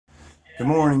Good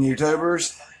morning,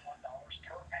 YouTubers.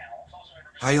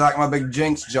 How you like my big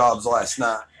jinx jobs last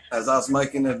night? As I was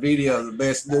making a video of the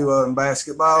best duo in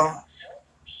basketball,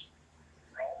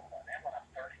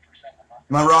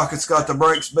 my Rockets got the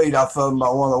break speed off of them by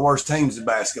one of the worst teams in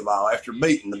basketball after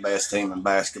beating the best team in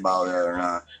basketball the other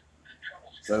night.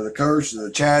 So the curse of the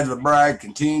LeChad LeBrag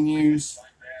continues.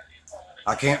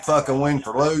 I can't fucking win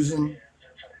for losing.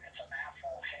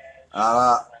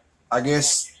 I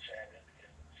guess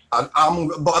I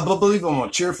believe I'm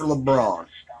gonna cheer for LeBron.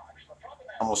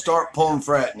 I'm gonna start pulling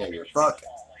frat nigger. Fuck it.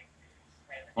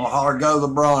 I'm gonna holler go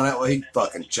LeBron, that way he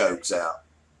fucking chokes out.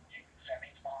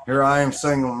 Here I am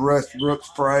singing Westbrook's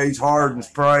praise, Harden's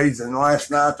praise, and last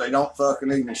night they don't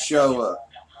fucking even show up.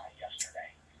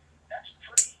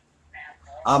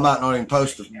 I might not even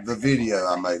post the video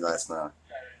I made last night.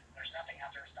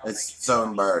 It's so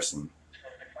embarrassing.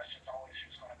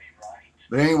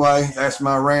 But anyway, that's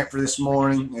my rant for this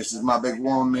morning. This is my big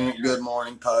 1 minute good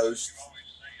morning post.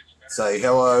 Say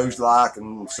hello, like,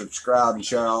 and subscribe, and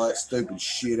share all that stupid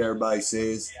shit everybody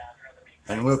says.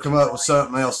 And we'll come up with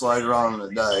something else later on in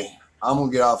the day. I'm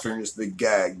going to get off here and just be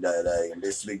gagged today and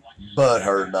just be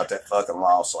butthurt about that fucking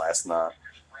loss last night.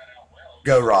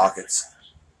 Go Rockets.